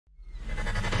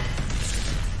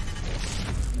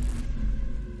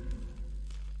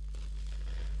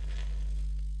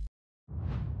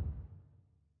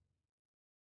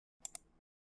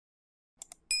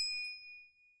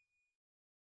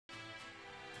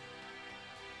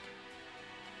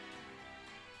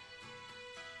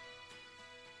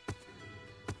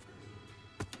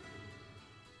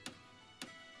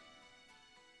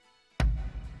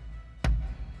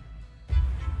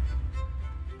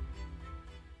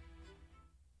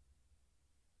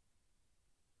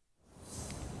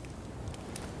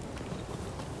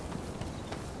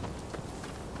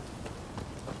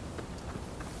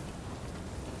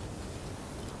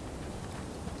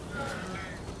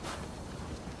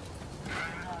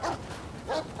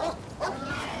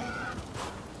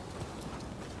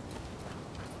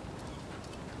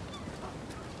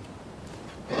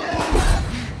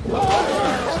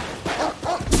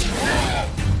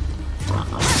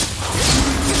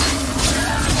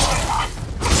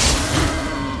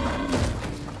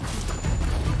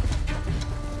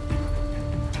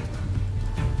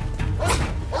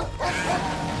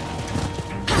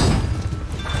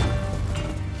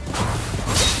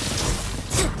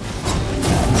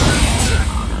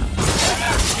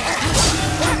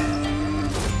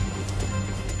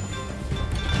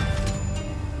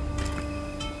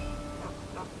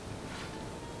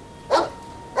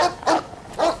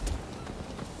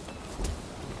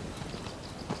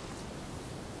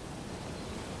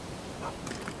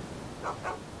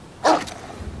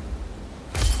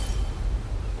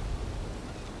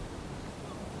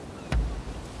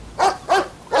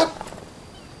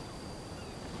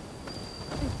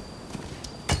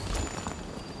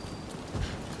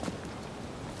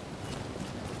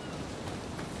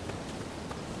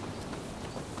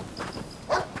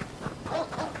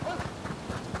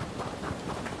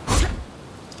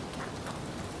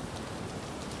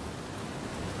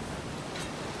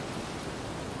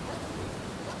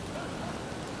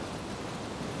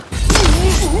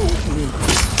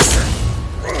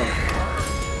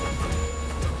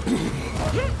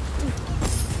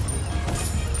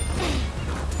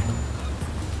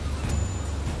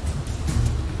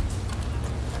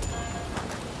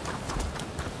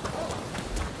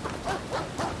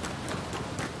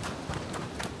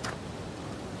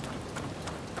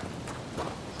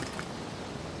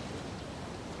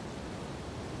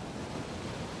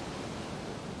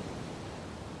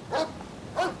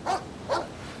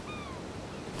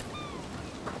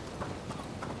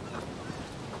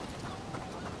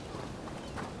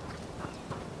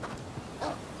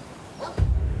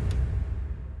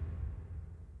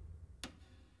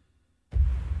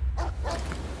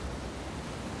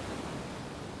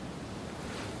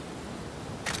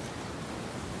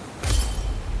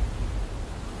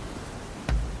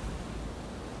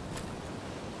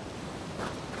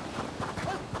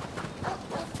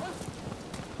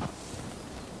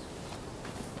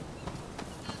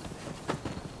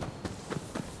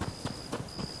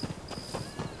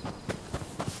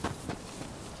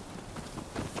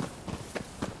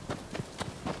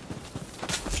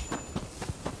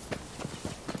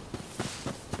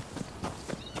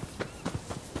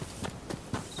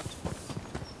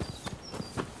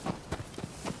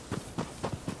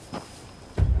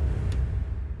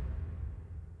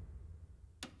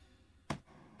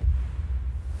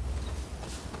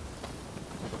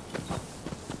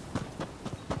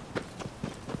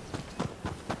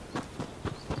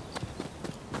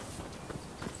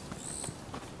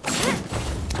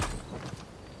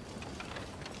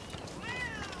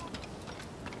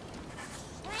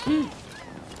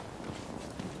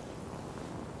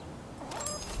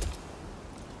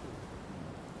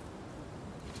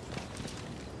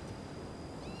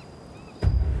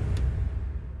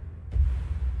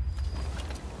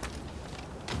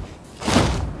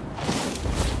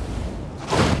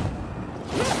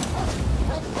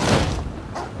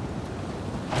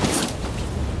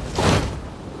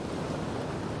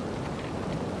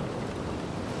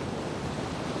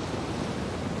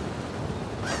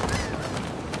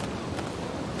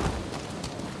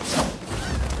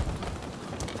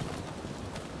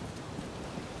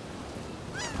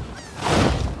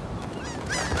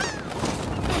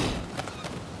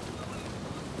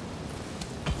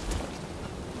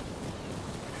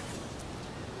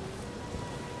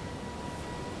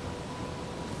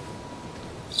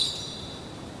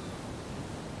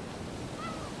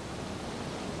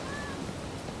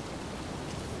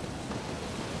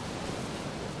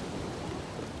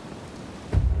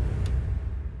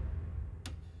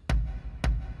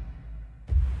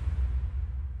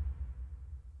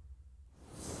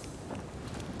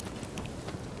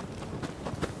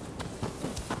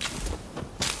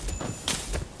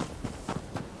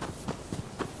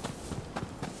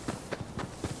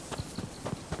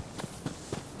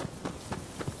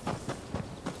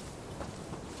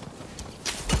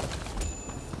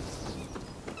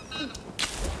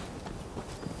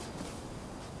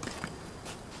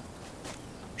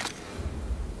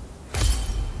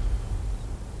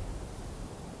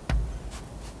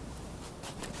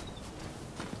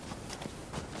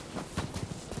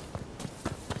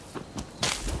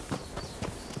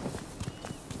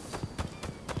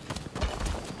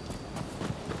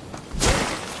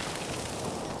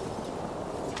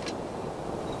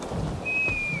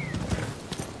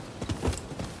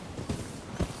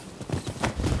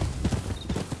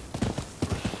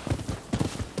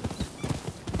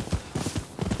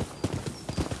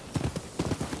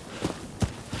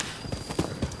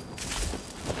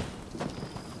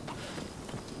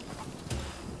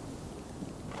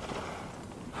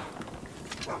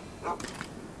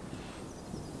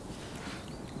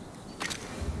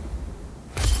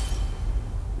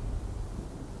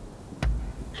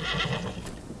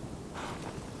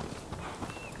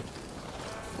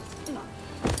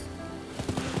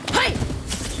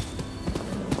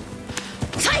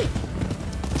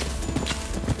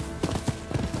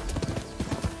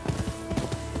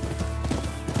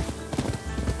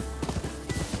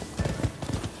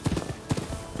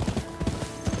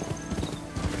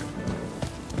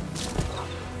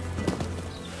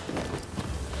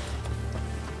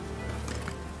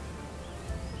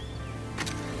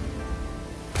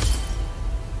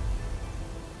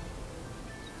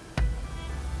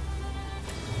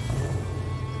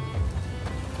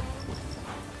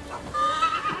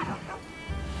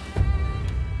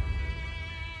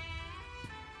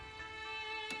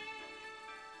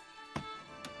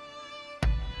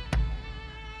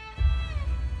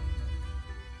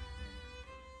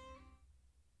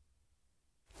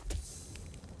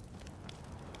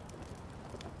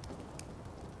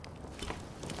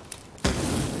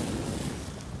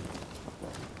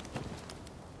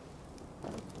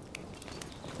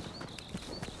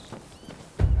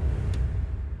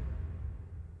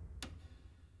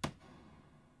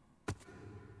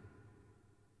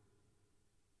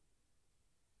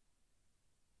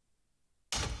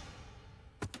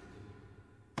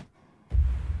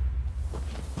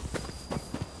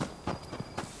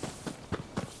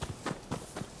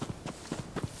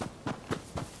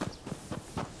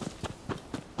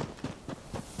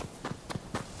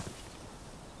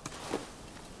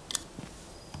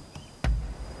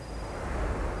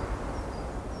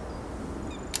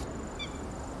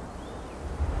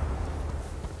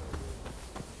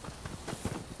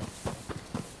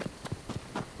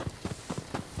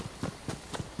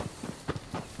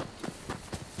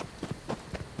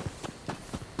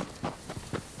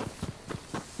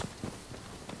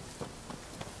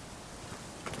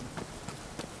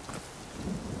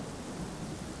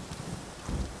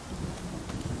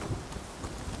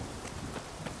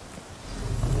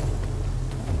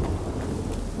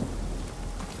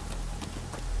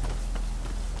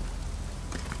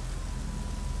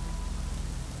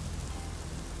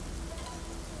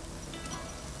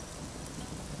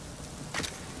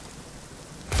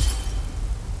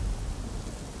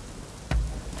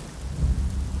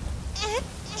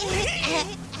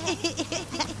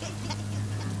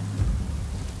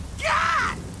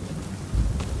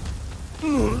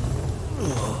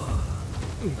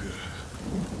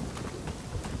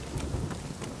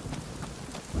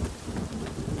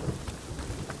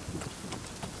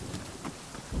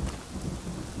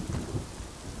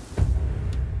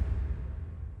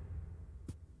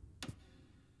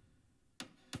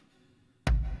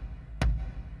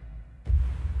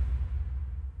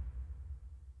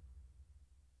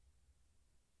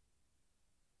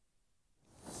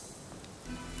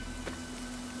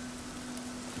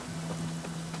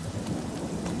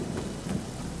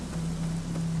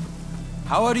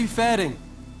How are you faring?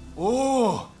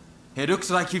 Oh, it looks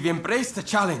like you've embraced the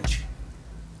challenge.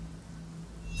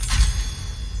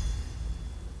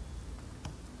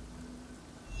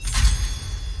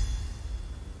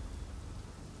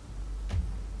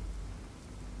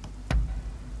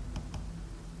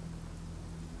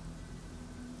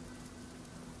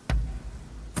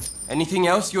 Anything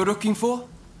else you're looking for?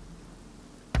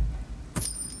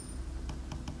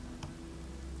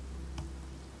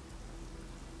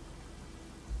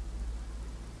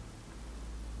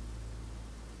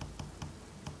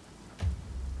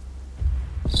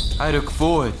 I look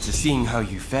forward to seeing how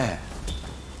you fare.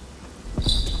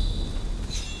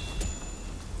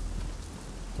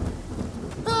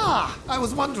 Ah, I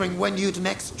was wondering when you'd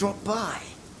next drop by.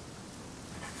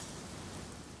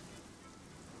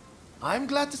 I'm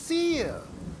glad to see you.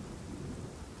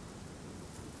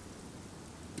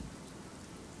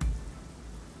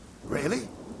 Really?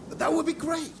 That would be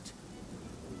great.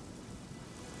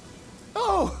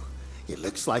 Oh, it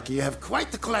looks like you have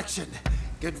quite the collection.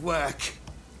 Good work.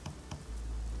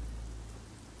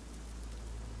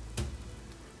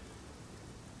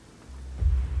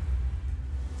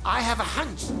 I have a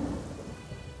hunch.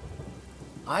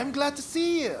 I'm glad to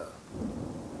see you.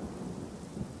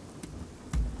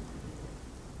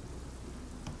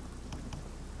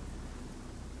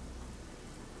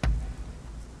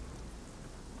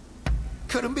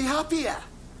 Couldn't be happier.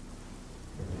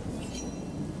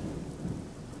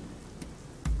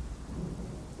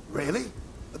 Really?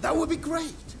 That would be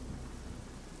great.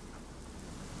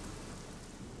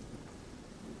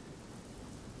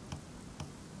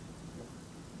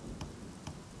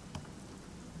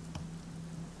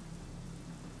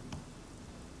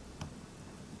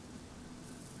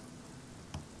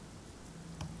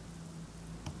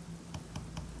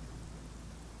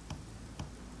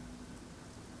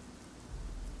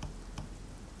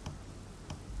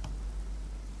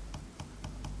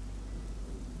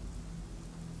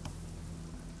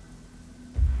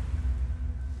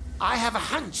 I have a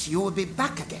hunch you will be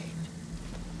back again.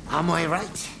 Am I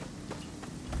right?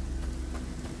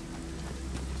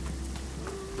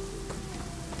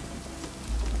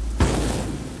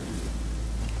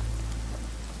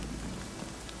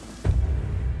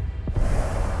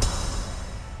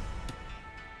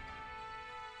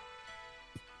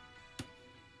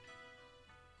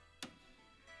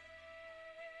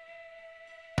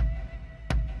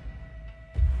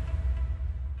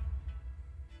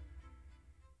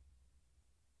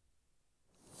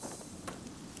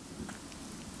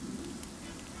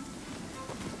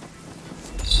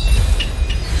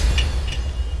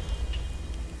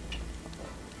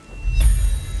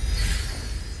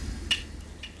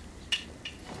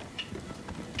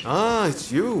 Ah,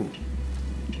 it's you.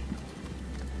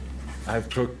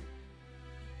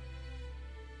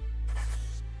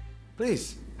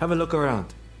 Please, have a look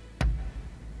around.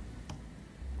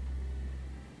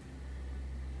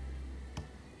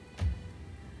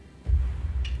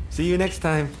 See you next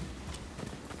time.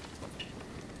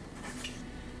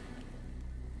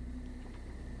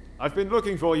 I've been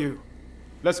looking for you.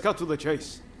 Let's cut to the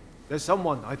chase. There's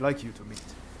someone I'd like you to meet.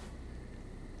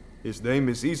 His name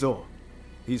is Izo.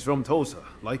 He's from Tosa,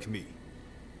 like me.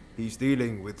 He's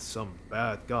dealing with some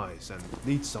bad guys and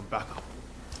needs some backup.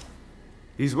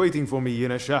 He's waiting for me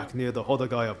in a shack near the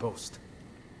Hodagaya post.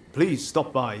 Please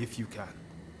stop by if you can.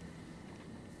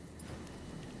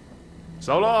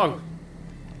 So long!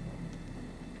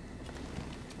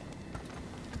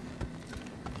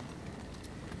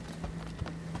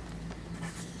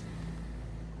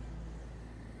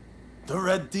 The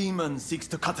Red Demon seeks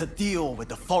to cut a deal with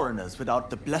the foreigners without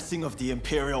the blessing of the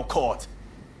Imperial Court.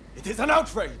 It is an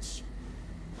outrage!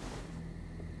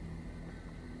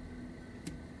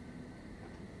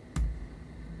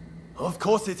 Of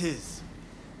course it is.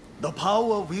 The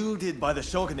power wielded by the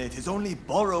Shogunate is only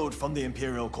borrowed from the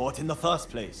Imperial Court in the first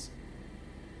place.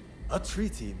 A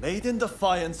treaty made in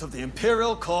defiance of the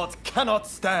Imperial Court cannot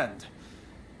stand.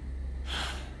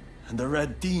 And the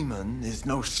Red Demon is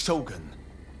no shogun.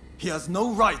 He has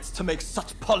no right to make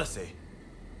such policy.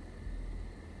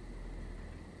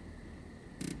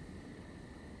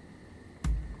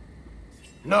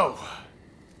 No.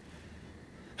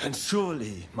 And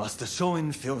surely Master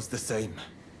Shoin feels the same.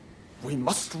 We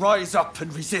must rise up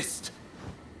and resist.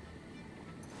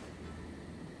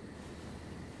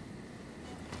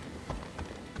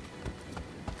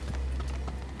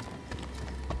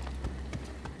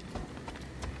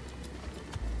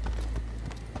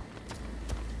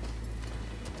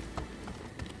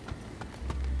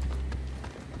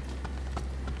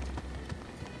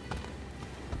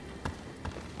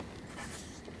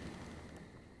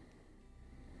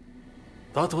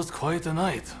 That was quite a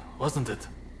night, wasn't it?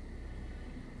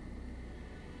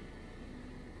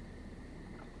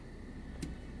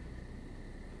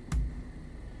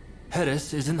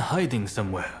 Heres is in hiding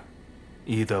somewhere.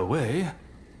 Either way,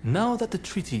 now that the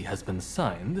treaty has been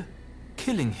signed,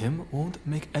 killing him won't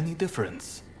make any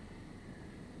difference.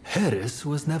 Heres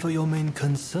was never your main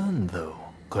concern, though,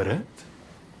 correct?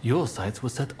 Your sights were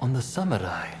set on the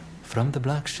samurai from the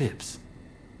black ships.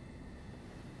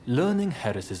 Learning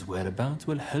Heres's whereabouts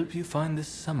will help you find this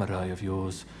samurai of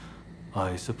yours,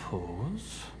 I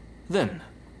suppose. Then,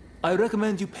 I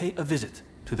recommend you pay a visit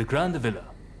to the Grand Villa.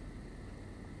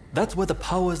 That's where the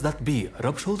powers that be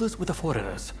rub shoulders with the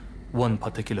foreigners. One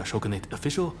particular shogunate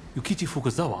official, Yukichi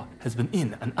Fukuzawa, has been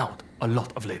in and out a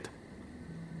lot of late.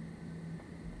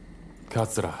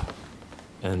 Katsura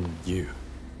and you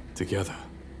together.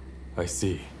 I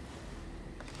see.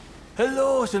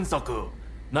 Hello, Shinsaku.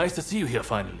 Nice to see you here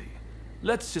finally.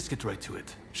 Let's just get right to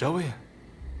it, shall we?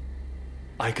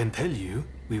 I can tell you,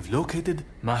 we've located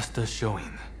Master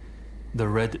Shoin. The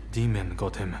Red Demon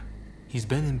got him. He's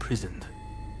been imprisoned.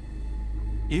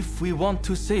 If we want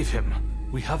to save him,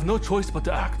 we have no choice but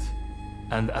to act.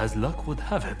 And as luck would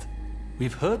have it,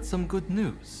 we've heard some good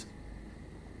news.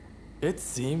 It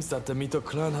seems that the Mito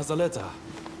clan has a letter,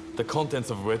 the contents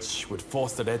of which would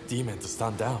force the Red Demon to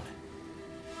stand down.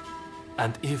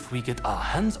 And if we get our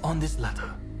hands on this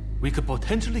letter, we could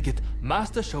potentially get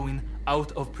Master Shoin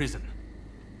out of prison.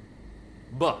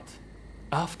 But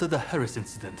after the Heres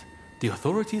incident, the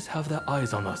authorities have their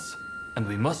eyes on us, and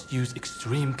we must use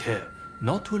extreme care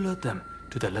not to alert them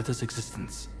to the letter's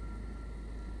existence.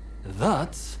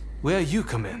 That's where you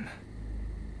come in.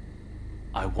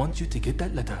 I want you to get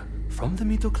that letter from the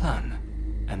Mito clan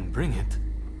and bring it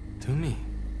to me.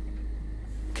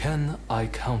 Can I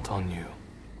count on you?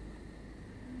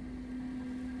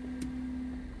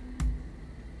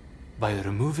 By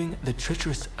removing the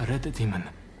treacherous Red Demon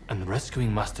and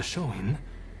rescuing Master Shoin,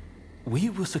 we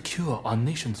will secure our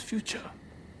nation's future.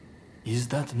 Is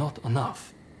that not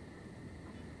enough?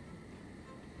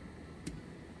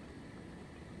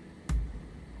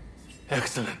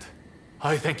 Excellent.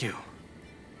 I thank you.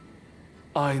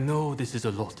 I know this is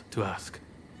a lot to ask,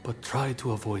 but try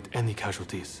to avoid any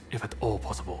casualties, if at all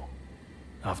possible.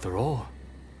 After all,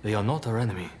 they are not our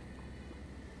enemy.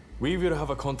 We will have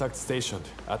a contact stationed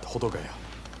at Hodogaya.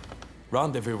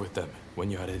 Rendezvous with them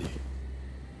when you are ready.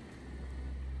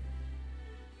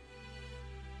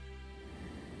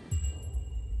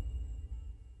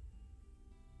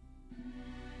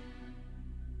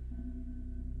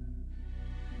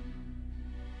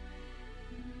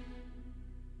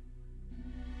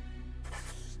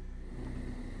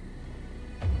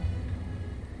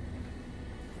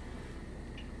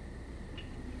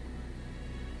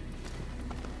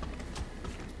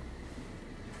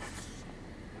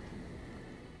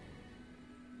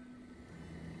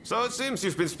 So it seems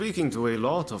you've been speaking to a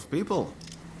lot of people.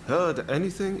 Heard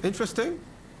anything interesting?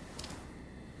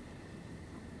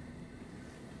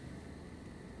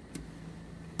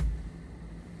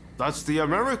 That's the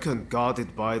American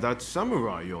guarded by that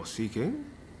samurai you're seeking?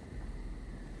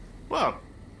 Well,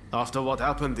 after what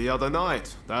happened the other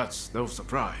night, that's no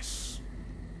surprise.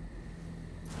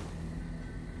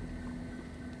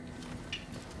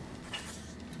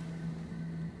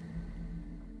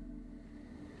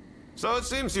 So it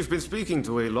seems you've been speaking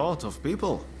to a lot of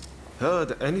people.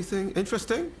 Heard anything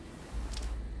interesting?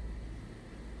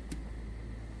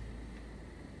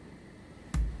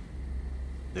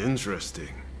 Interesting.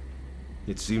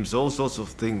 It seems all sorts of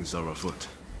things are afoot.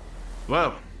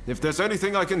 Well, if there's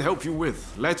anything I can help you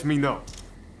with, let me know.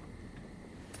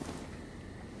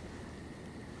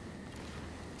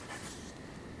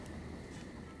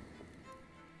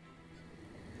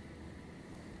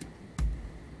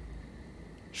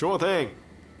 Sure thing.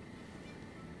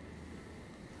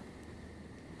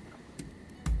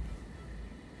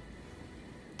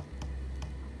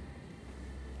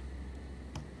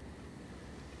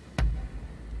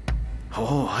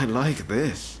 Oh, I like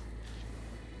this.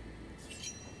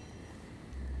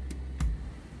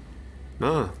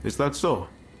 Ah, is that so?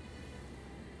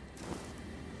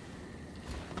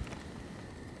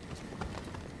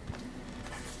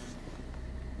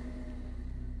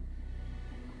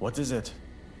 What is it?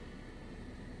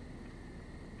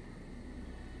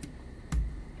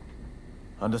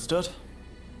 Understood?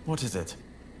 What is it?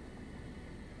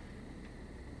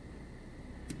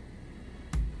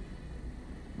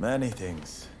 Many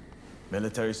things.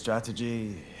 Military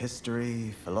strategy,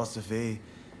 history, philosophy.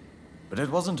 But it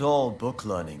wasn't all book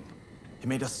learning. He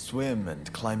made us swim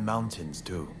and climb mountains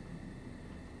too.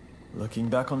 Looking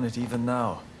back on it even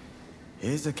now,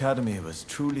 his academy was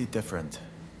truly different.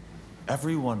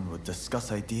 Everyone would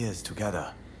discuss ideas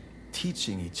together,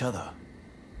 teaching each other.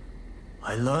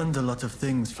 I learned a lot of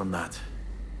things from that.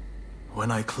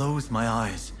 When I close my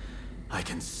eyes, I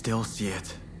can still see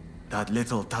it. That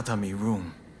little tatami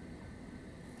room.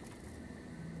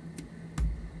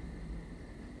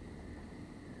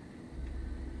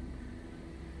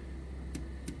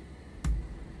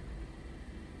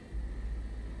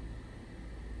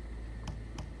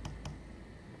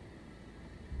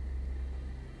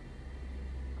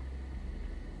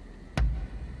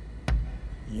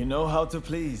 You know how to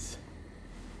please.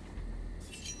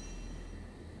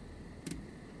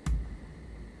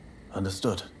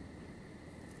 Understood.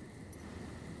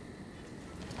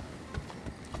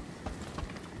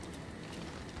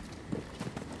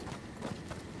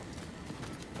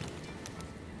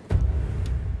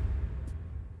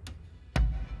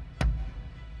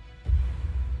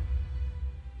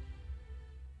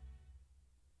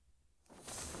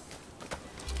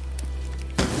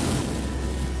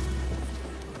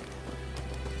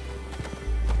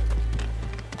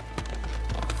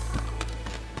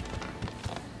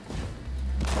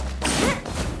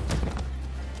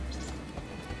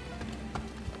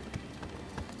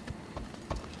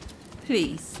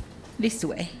 Please, this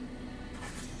way.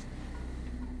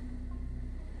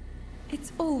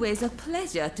 It's always a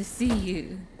pleasure to see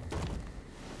you.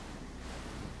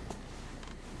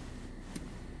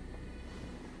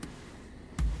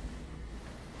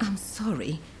 I'm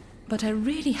sorry, but I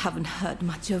really haven't heard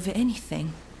much of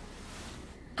anything.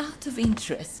 Out of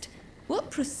interest,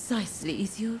 what precisely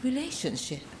is your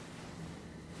relationship?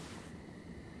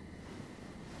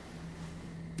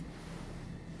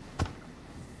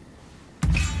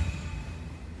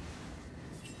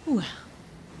 Well,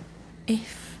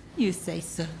 if you say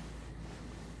so.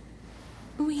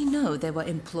 We know they were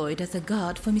employed as a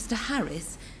guard for Mr.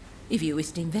 Harris. If you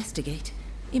wish to investigate,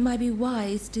 it might be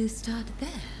wise to start there.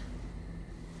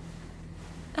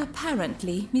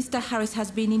 Apparently, Mr. Harris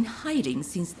has been in hiding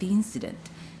since the incident.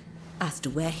 As to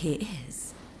where he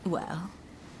is, well,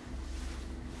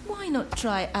 why not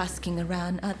try asking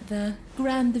around at the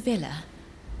Grand Villa?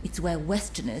 It's where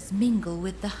Westerners mingle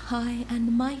with the high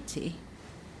and mighty.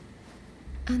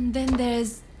 And then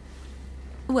there's...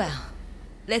 well,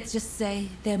 let's just say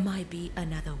there might be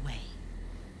another way.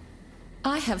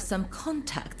 I have some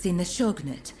contacts in the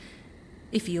Shogunate.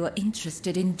 If you are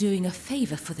interested in doing a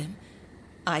favor for them,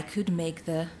 I could make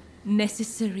the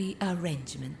necessary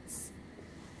arrangements.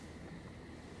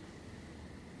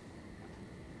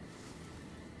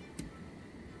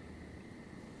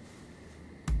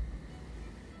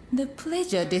 The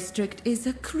Pleasure District is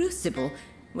a crucible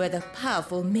where the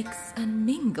powerful mix and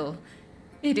mingle.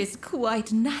 It is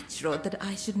quite natural that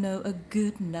I should know a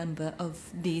good number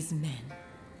of these men.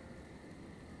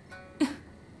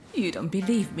 You don't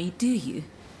believe me, do you?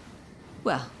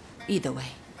 Well, either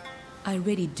way, I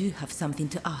really do have something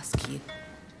to ask you.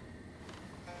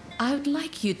 I would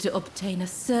like you to obtain a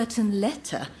certain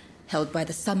letter held by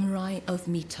the samurai of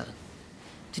Mito.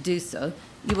 To do so,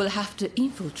 you will have to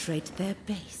infiltrate their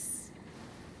base.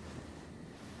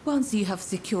 Once you have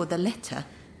secured the letter,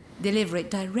 deliver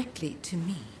it directly to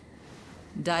me.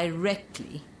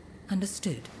 Directly,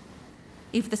 understood?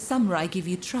 If the samurai give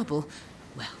you trouble,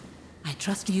 well, I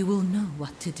trust you will know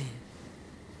what to do.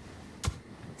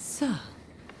 So,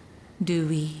 do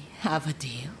we have a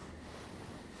deal?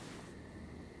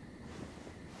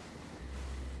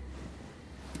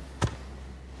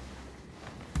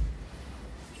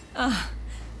 Ah,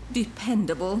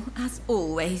 dependable as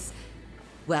always.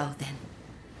 Well then,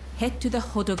 head to the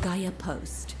Hodogaya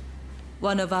post.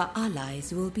 One of our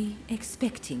allies will be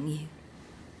expecting you.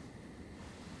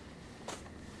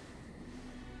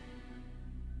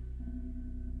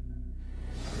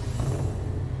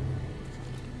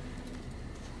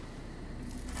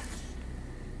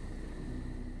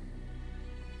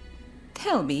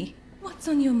 Tell me, what's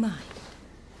on your mind?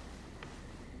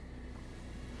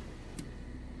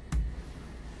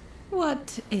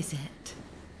 What is it?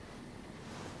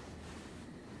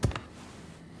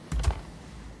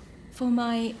 For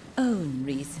my own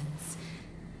reasons,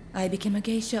 I became a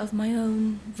geisha of my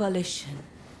own volition.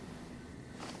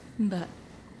 But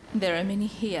there are many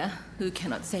here who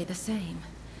cannot say the same.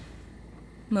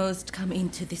 Most come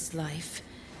into this life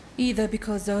either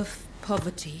because of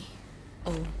poverty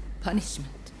or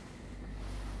punishment.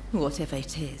 Whatever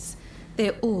it is,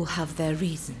 they all have their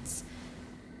reasons.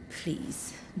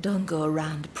 Please, don't go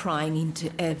around prying into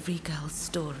every girl's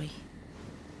story.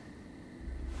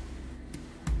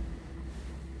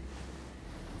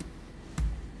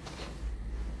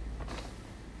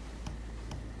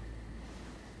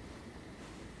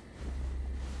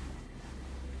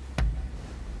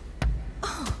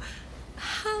 Oh,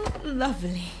 how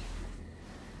lovely.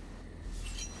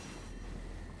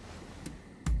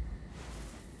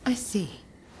 I see.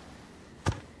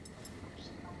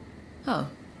 Oh,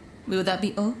 will that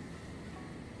be all?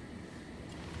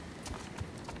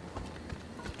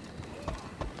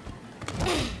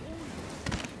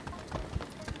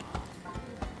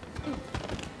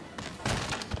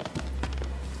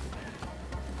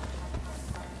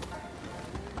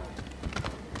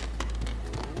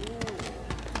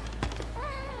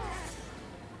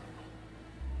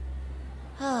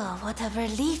 Oh, what a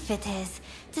relief it is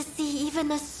to see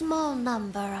even a small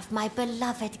number of my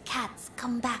beloved cats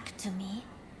come back to me.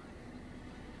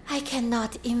 I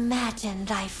cannot imagine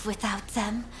life without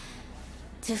them.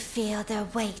 To feel their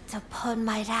weight upon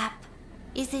my lap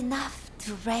is enough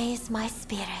to raise my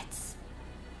spirits.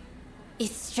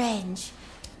 It's strange,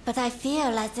 but I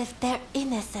feel as if their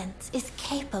innocence is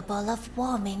capable of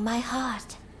warming my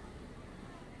heart.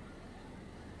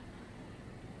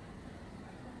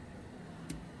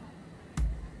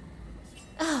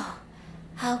 Oh,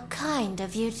 how kind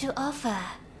of you to offer.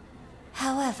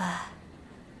 However,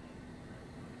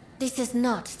 this is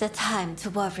not the time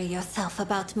to worry yourself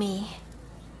about me.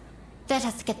 Let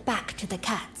us get back to the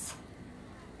cats.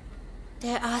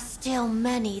 There are still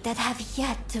many that have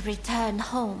yet to return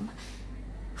home.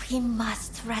 We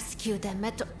must rescue them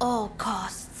at all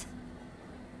costs.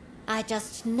 I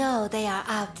just know they are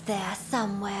out there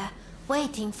somewhere,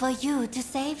 waiting for you to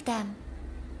save them.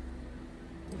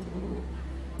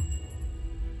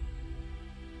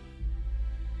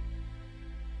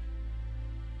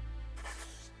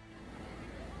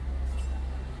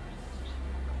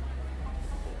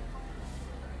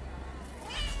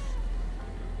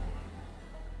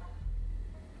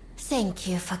 Thank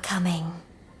you for coming.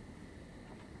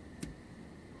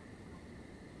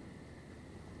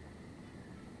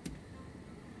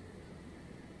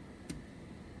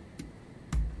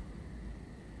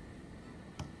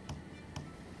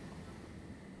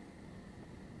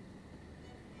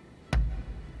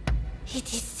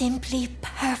 It is simply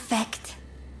perfect.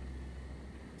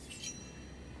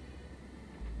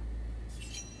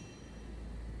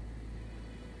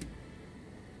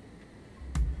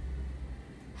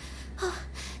 Oh,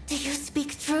 do you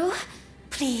speak true?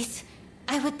 Please,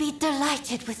 I would be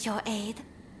delighted with your aid.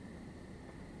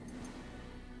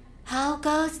 How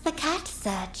goes the cat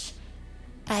search?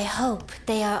 I hope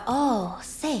they are all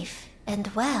safe and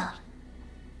well.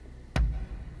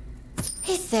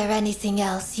 Is there anything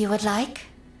else you would like?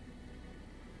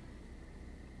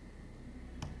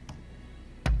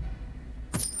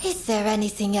 Is there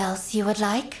anything else you would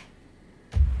like?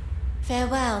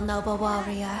 Farewell, noble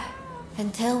warrior.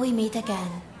 Until we meet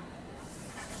again.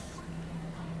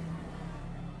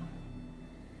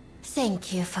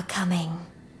 Thank you for coming.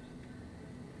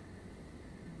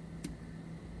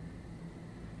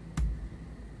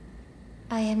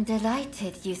 I am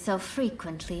delighted you so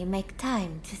frequently make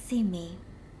time to see me.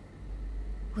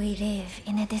 We live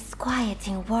in a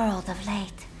disquieting world of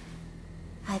late.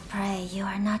 I pray you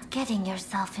are not getting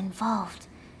yourself involved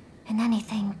in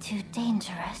anything too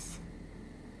dangerous.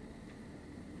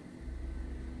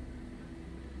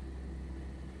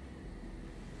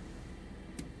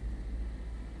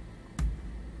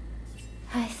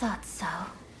 I thought so.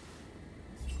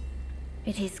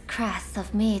 It is crass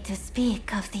of me to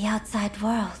speak of the outside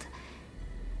world.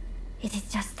 It is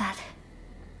just that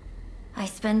I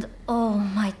spend all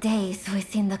my days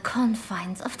within the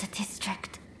confines of the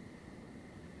district.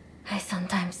 I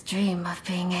sometimes dream of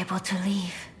being able to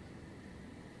leave.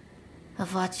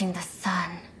 Of watching the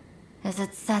sun as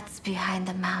it sets behind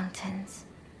the mountains.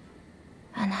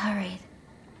 Unhurried.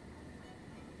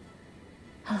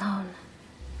 Alone.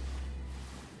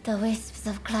 The wisps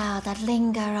of cloud that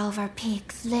linger over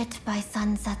peaks lit by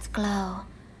sunset's glow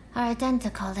are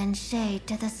identical in shade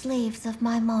to the sleeves of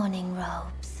my mourning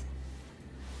robes.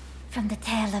 From the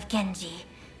tale of Genji.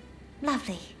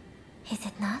 Lovely, is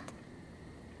it not?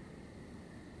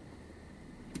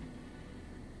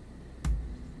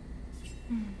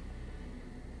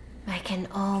 I can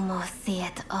almost see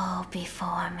it all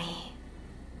before me.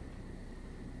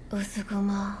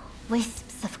 Usugumo,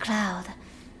 wisps of cloud.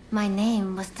 My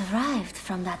name was derived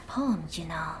from that poem, you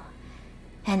know.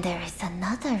 And there is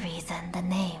another reason the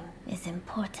name is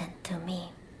important to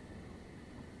me.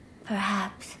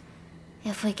 Perhaps,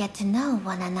 if we get to know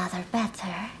one another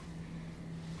better,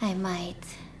 I might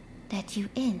let you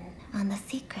in on the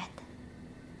secret.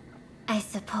 I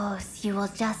suppose you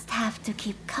will just have to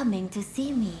keep coming to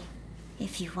see me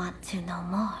if you want to know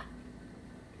more.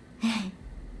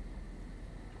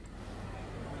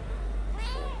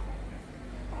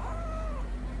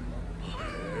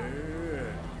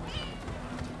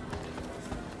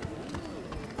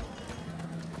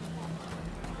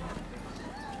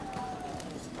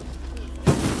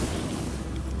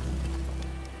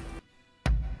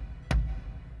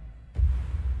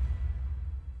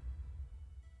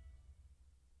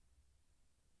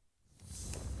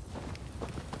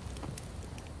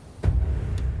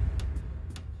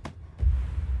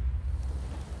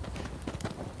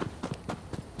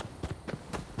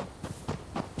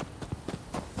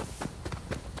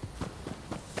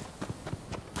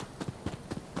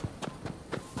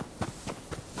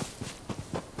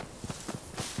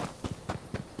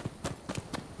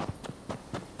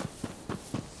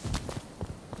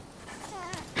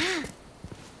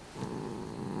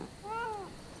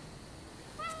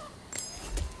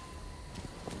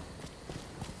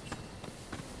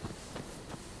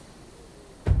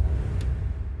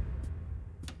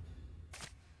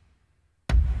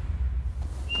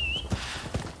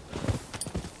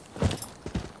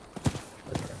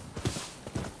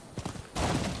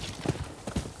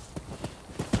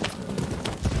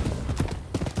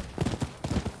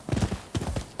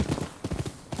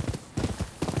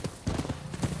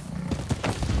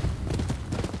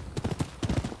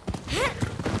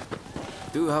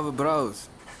 Do have a browse.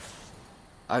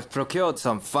 I've procured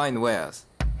some fine wares.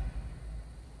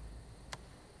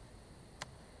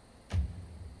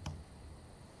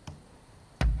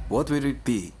 What will it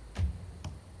be?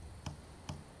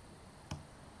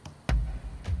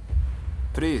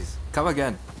 Please, come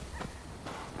again.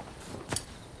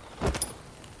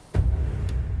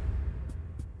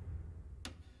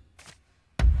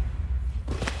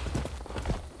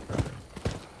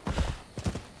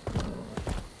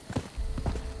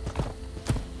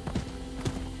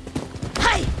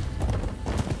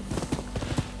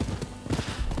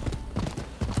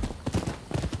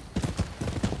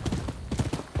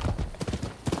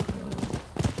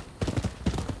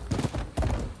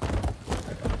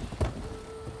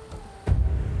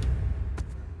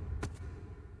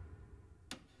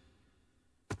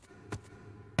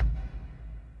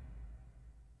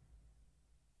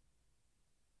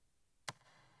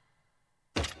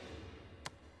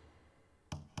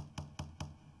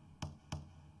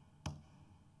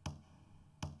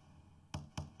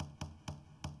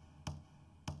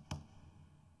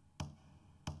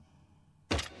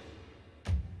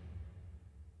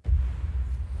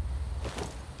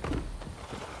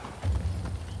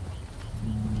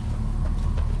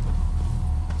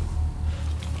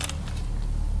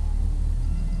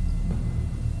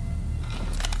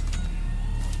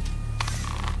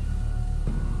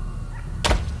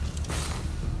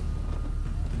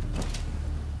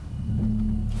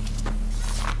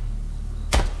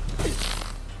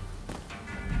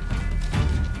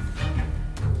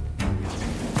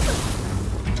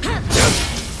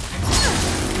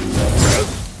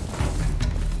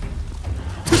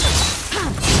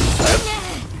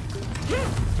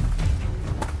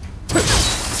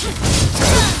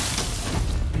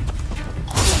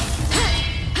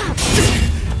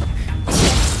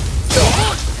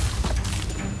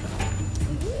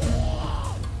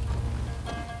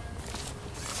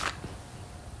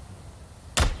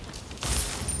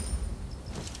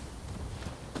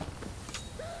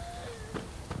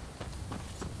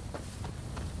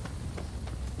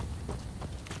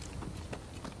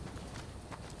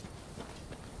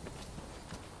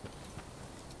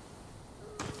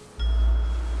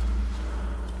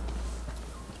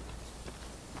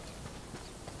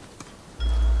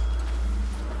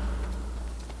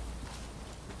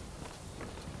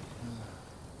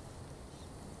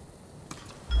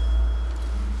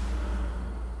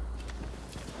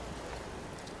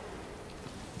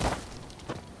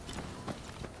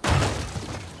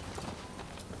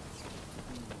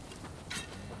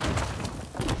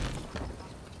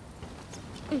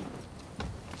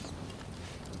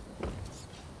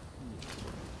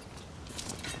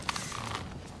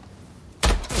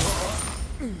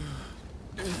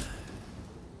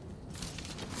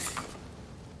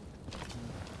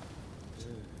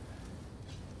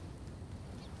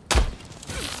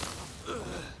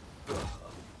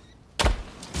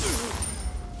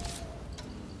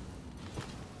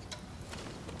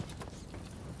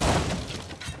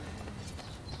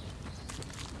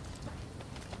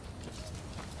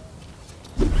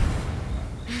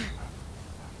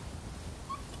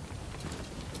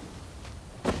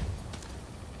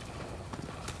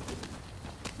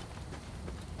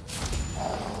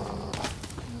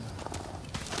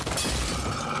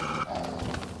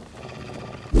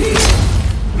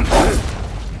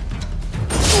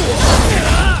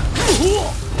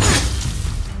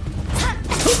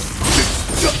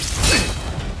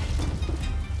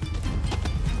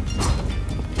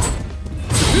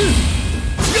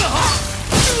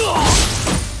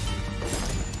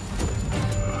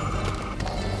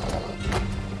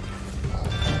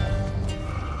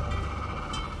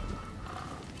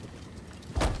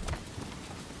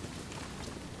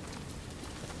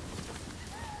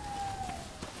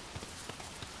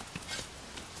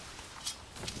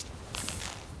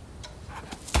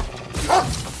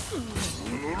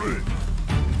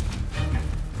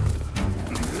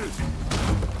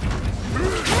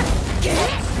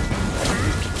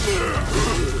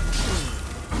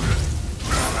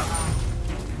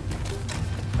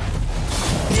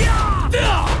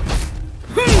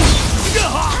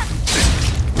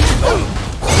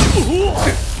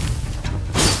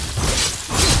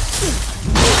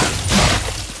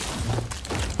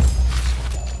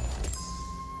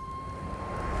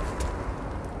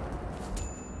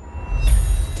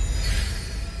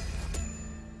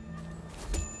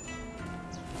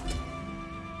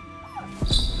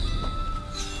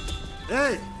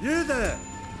 Hey, you there!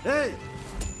 Hey!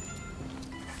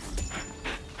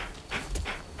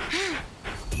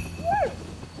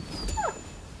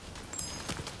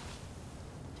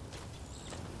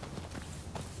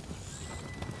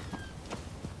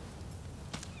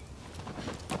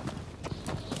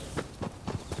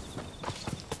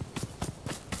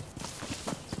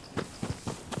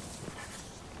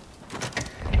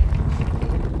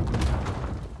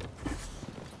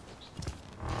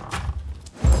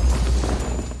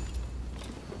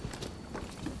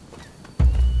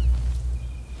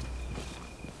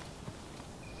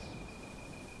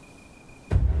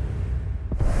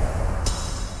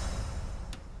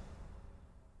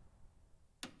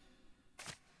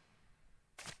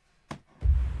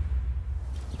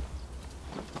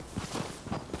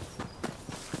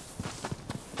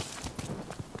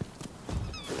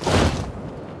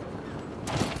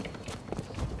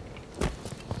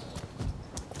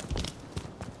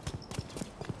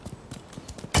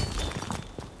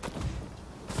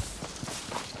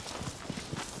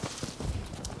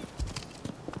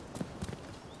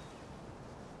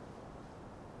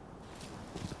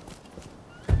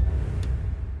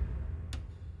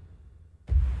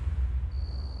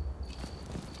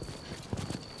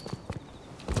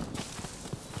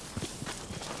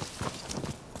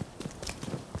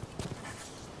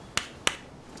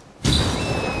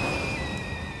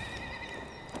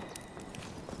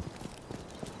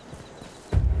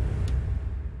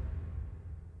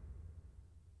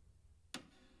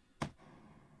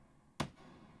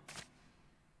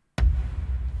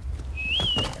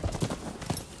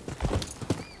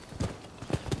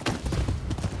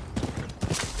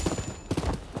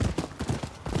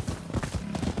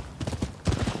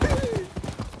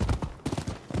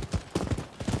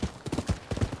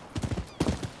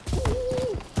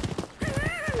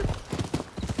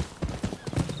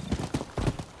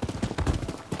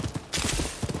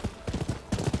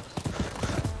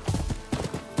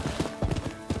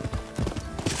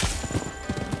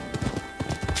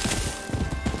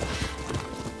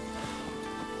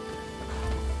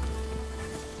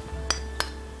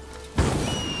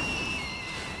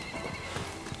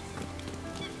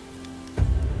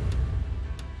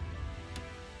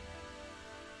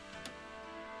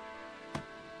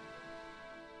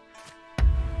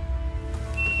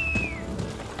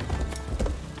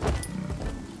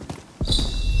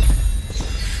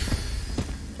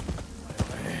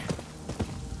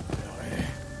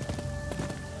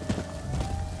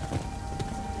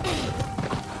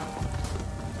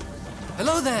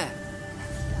 Hello there!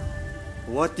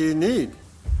 What do you need?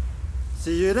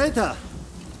 See you later.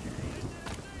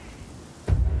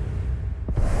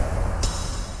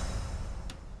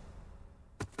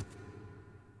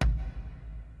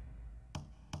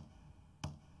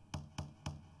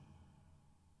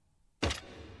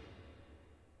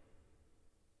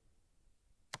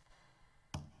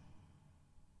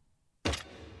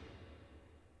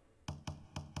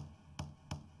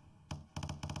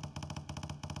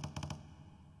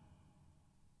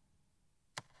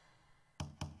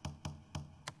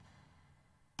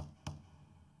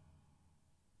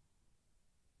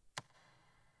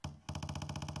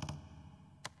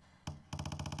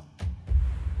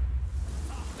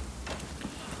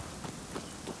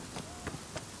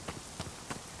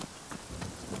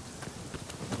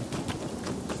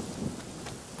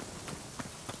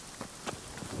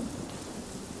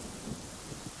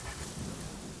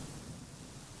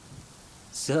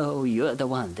 So you're the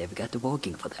one they've got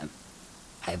working for them.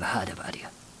 I've heard about you.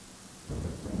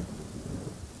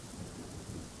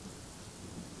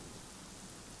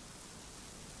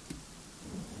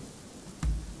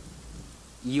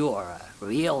 You're a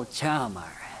real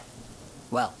charmer.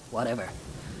 Well, whatever.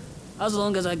 As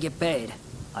long as I get paid,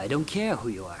 I don't care who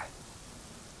you are.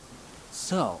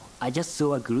 So, I just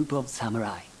saw a group of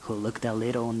samurai who looked a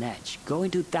little on edge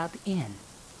going to that inn.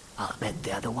 I'll bet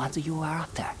they're the ones you are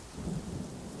after.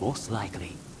 Most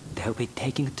likely, they'll be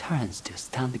taking turns to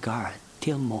stand guard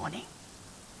till morning.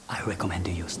 I recommend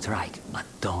you strike at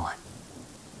dawn.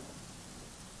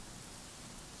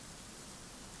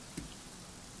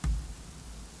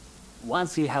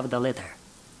 once you have the letter,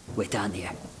 wait down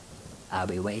here. I'll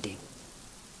be waiting.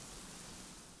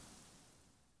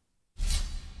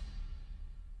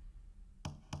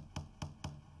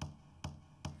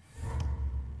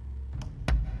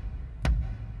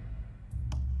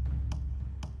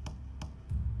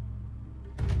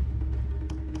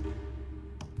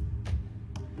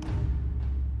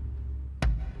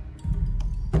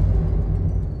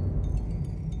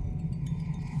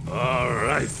 All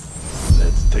right,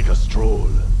 let's take a stroll.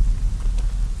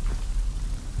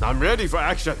 I'm ready for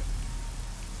action.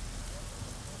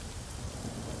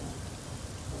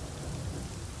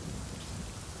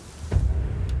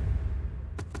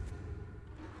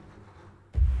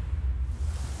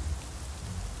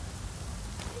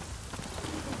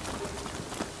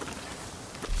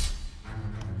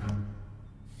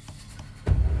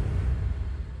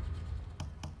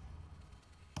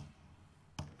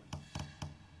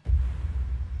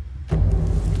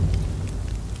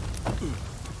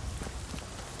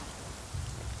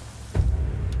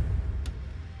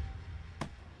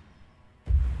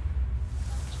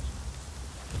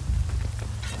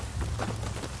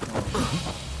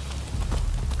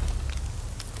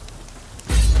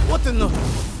 What in the...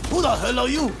 Who the hell are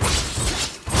you?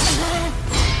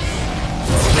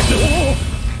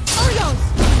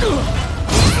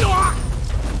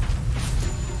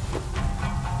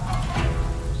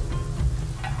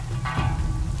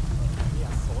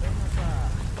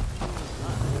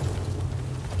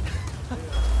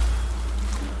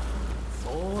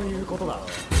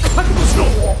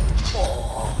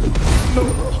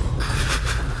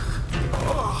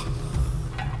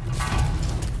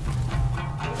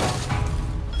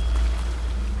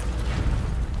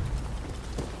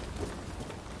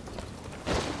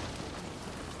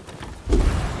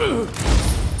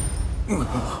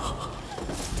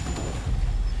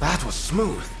 That was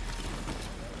smooth.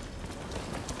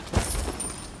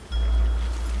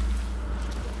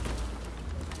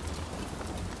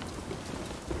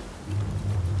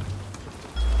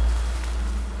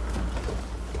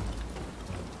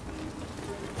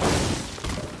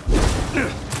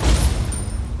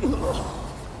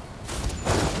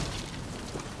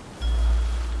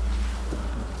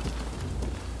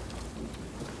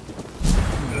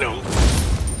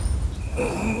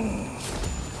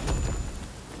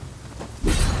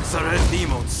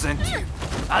 Demon sent you.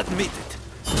 Admit it.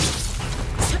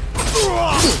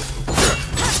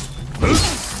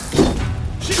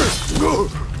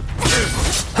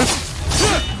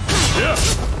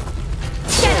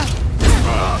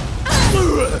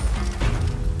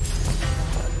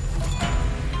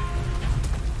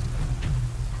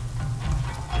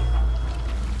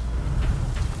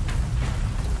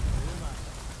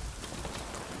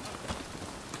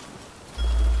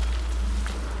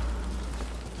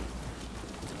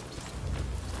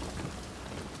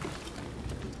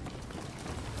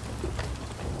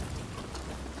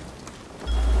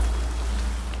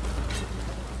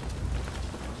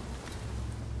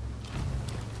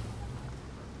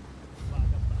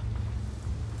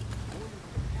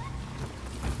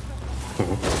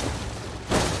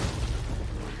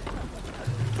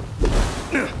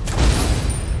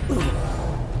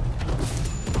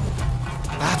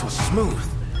 That was smooth.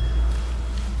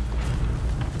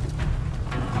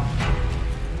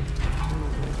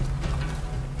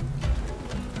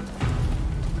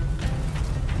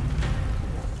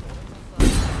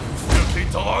 Filthy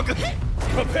dog!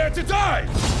 Prepare to die!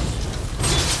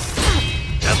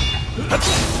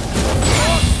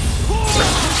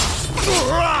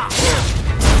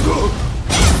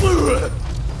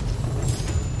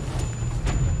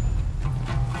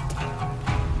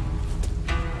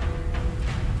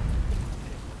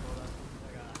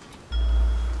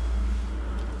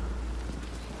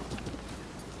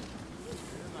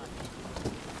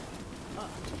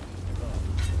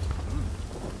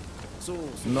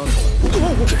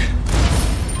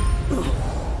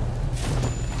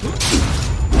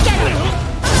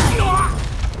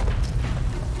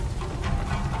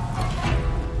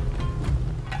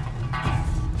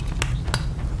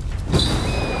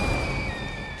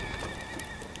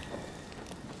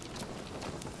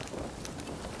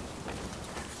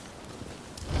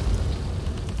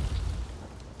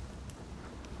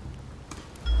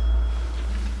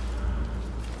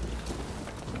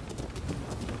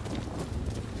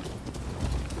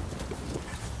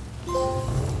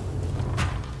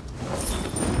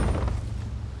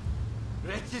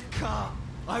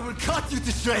 I will cut you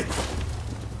to shreds!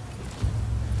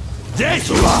 Yes,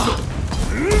 you are!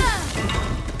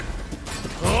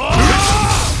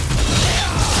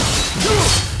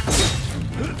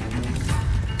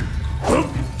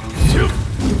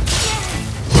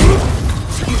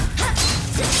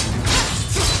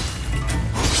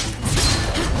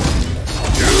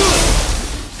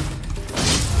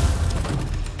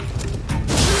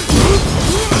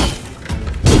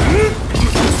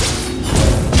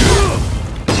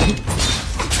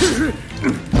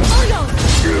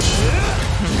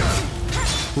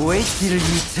 Wait till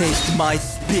you taste my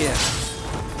spear.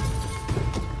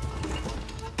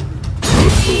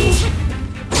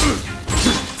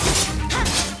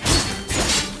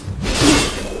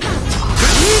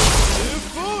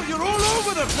 Fool, you're all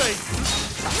over the place!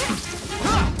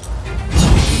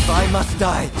 If I must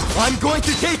die, I'm going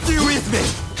to take you with me!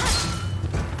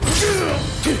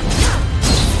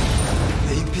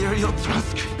 The Imperial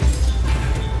Trust.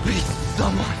 Please,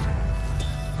 someone.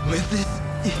 With this,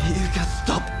 you can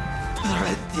stop the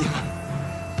Red Demon.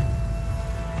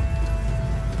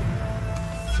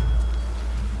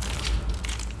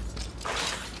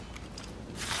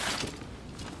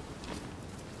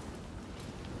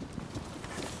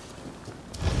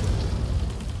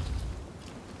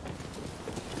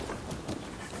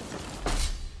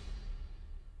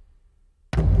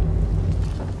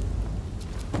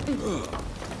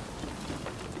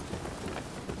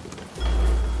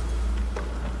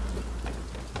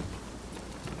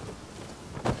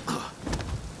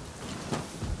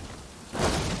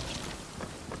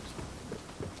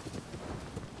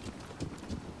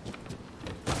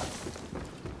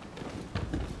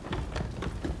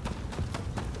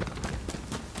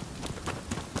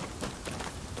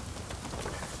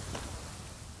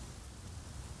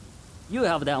 You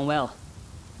have done well.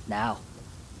 Now,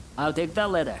 I'll take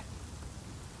that letter.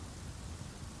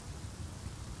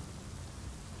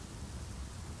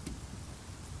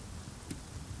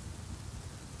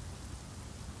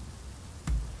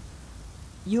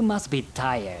 You must be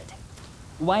tired.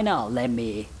 Why not let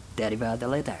me deliver the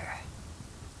letter?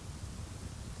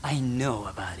 I know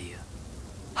about you.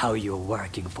 How you're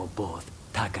working for both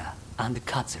Taka and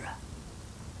Katsura.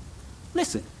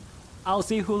 Listen, I'll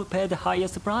see who'll pay the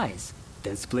highest price,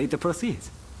 then split the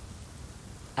proceeds.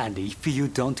 And if you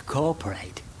don't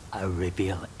cooperate, I'll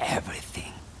reveal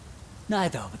everything.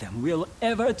 Neither of them will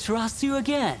ever trust you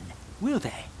again, will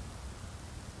they?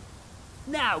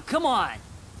 Now, come on!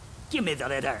 Give me the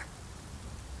letter.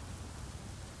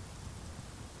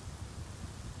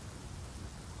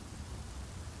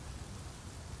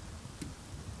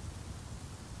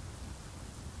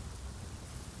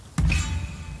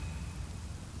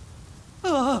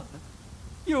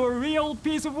 You're a real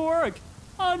piece of work,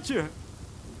 aren't you?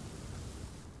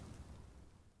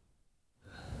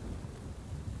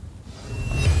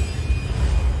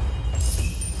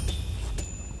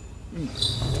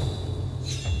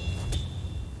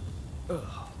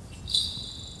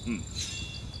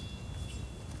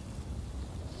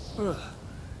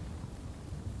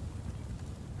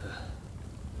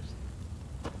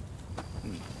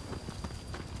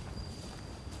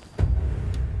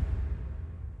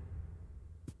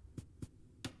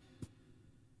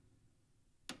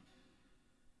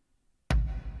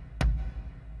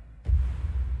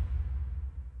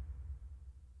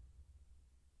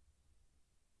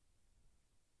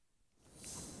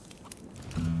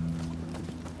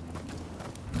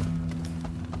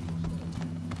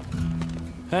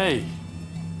 Hey!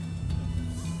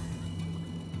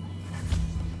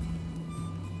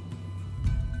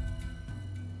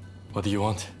 What do you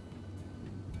want?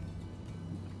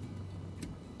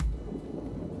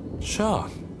 Sure,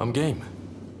 I'm game.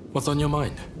 What's on your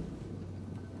mind?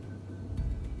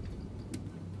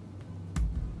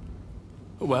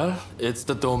 Well, it's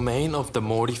the domain of the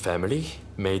Mori family,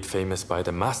 made famous by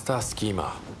the master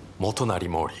schemer, Motonari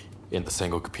Mori, in the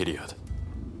Sengoku period.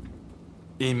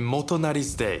 In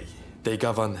Motonari's day, they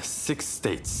governed 6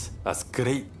 states as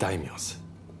great daimyos,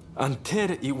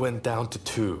 until it went down to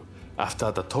 2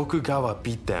 after the Tokugawa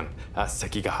beat them at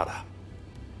Sekigahara.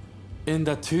 In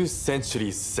the 2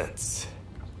 centuries since,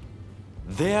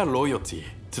 their loyalty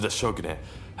to the shogunate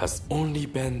has only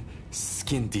been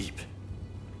skin deep.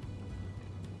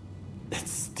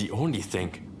 It's the only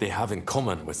thing they have in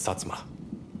common with Satsuma.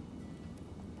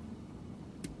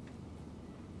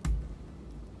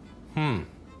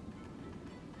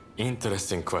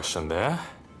 Interesting question there,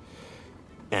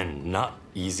 and not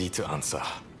easy to answer.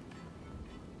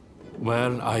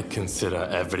 Well, I consider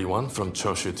everyone from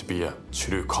Choshu to be a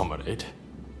true comrade.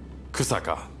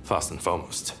 Kusaka, first and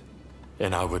foremost,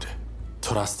 and I would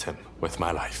trust him with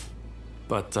my life.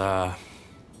 But,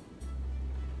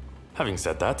 having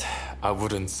said that, I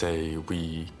wouldn't say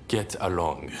we get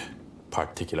along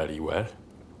particularly well.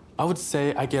 I would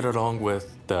say I get along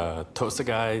with the Tosa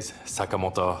guys,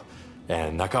 Sakamoto,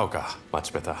 and Nakaoka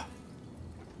much better.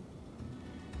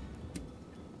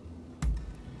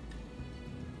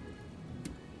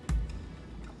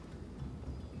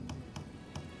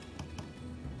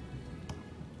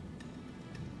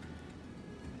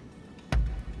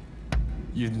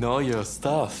 You know your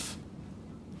stuff.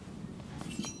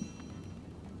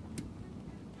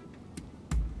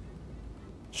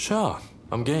 Sure,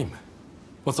 I'm game.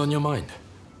 What's on your mind?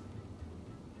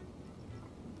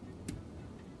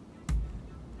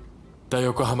 The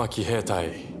Yokohama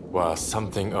Kiheitai was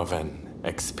something of an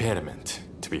experiment,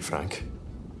 to be frank.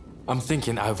 I'm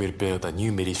thinking I will build a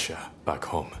new militia back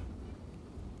home.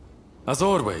 As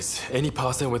always, any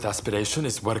person with aspiration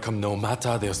is welcome no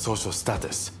matter their social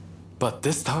status. But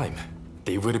this time,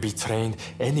 they will be trained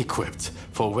and equipped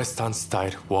for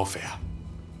Western-style warfare.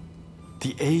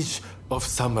 The age of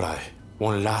samurai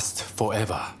won't last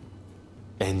forever,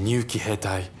 and new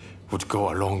Kiheitai would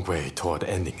go a long way toward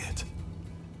ending it.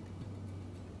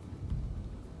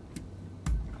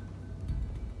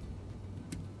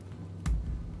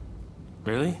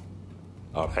 Really?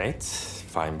 Alright,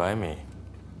 fine by me.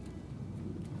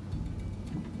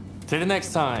 Till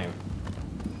next time!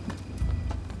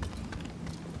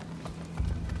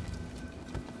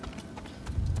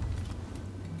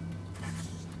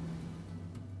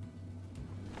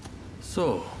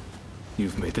 So,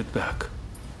 you've made it back.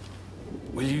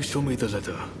 Will you show me the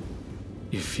letter,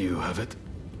 if you have it?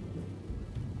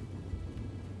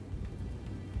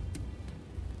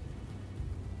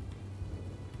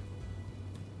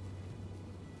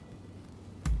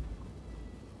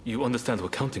 You understand we're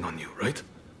counting on you, right?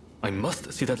 I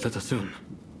must see that letter soon.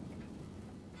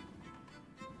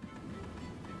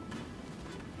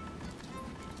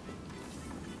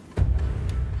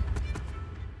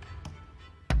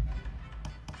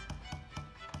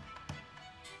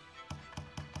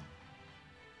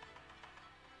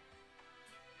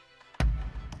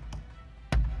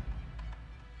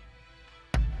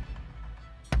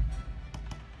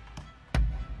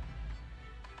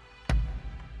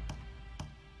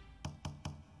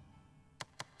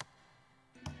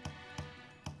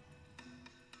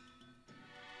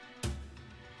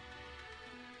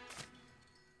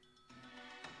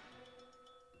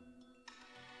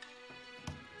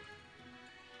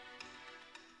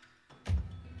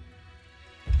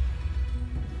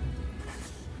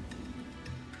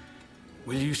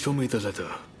 Will you show me the letter,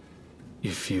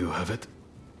 if you have it?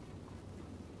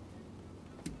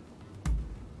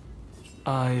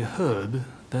 I heard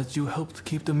that you helped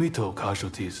keep the Mito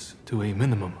casualties to a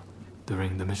minimum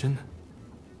during the mission.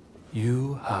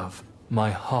 You have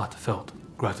my heartfelt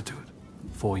gratitude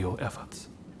for your efforts.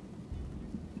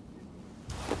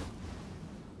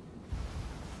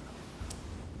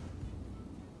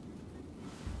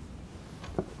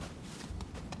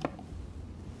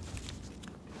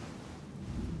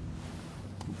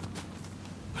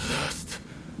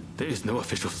 There is no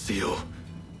official seal,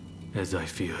 as I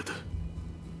feared.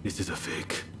 This is a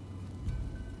fake.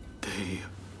 They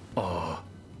are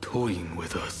toying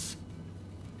with us.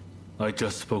 I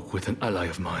just spoke with an ally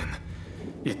of mine.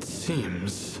 It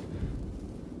seems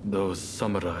those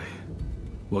samurai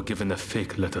were given a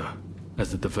fake letter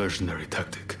as a diversionary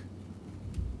tactic.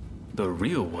 The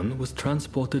real one was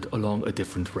transported along a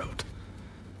different route,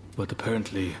 but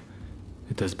apparently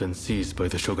it has been seized by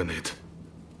the shogunate.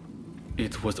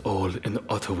 It was all an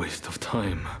utter waste of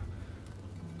time,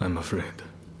 I'm afraid.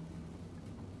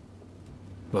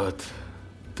 But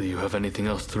do you have anything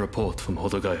else to report from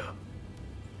Hodogaya?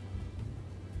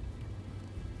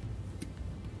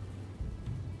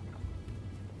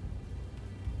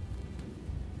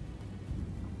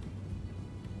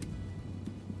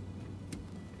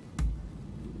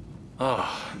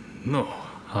 Ah, no,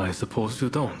 I suppose you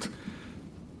don't.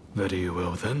 Very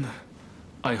well then.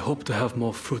 I hope to have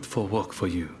more fruitful work for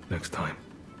you next time.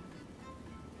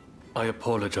 I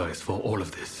apologize for all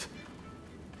of this,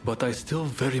 but I still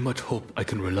very much hope I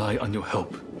can rely on your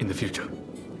help in the future.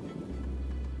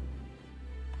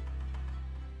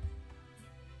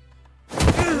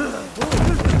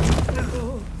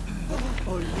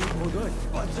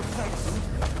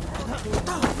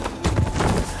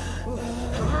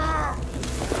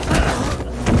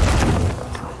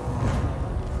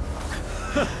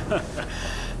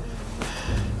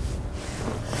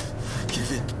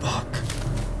 Give it back.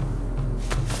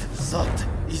 That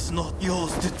is not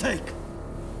yours to take.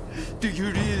 Do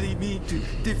you really mean to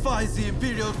defy the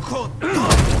Imperial Court?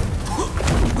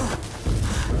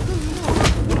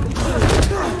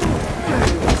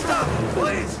 Stop,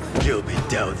 please! You'll be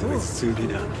dealt with soon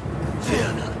enough.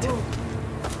 Fear not.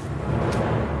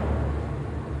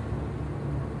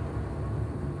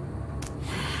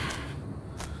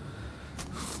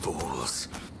 Fools.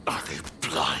 Are they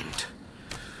blind?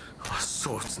 Our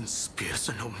swords and spears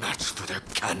are no match for their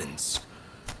cannons.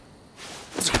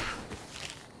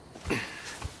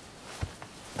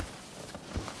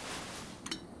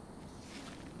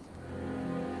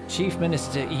 Chief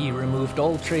Minister Yi removed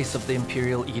all trace of the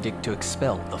Imperial Edict to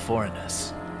expel the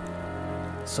foreigners.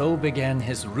 So began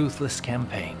his ruthless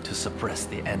campaign to suppress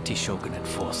the anti-shogunate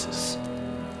forces.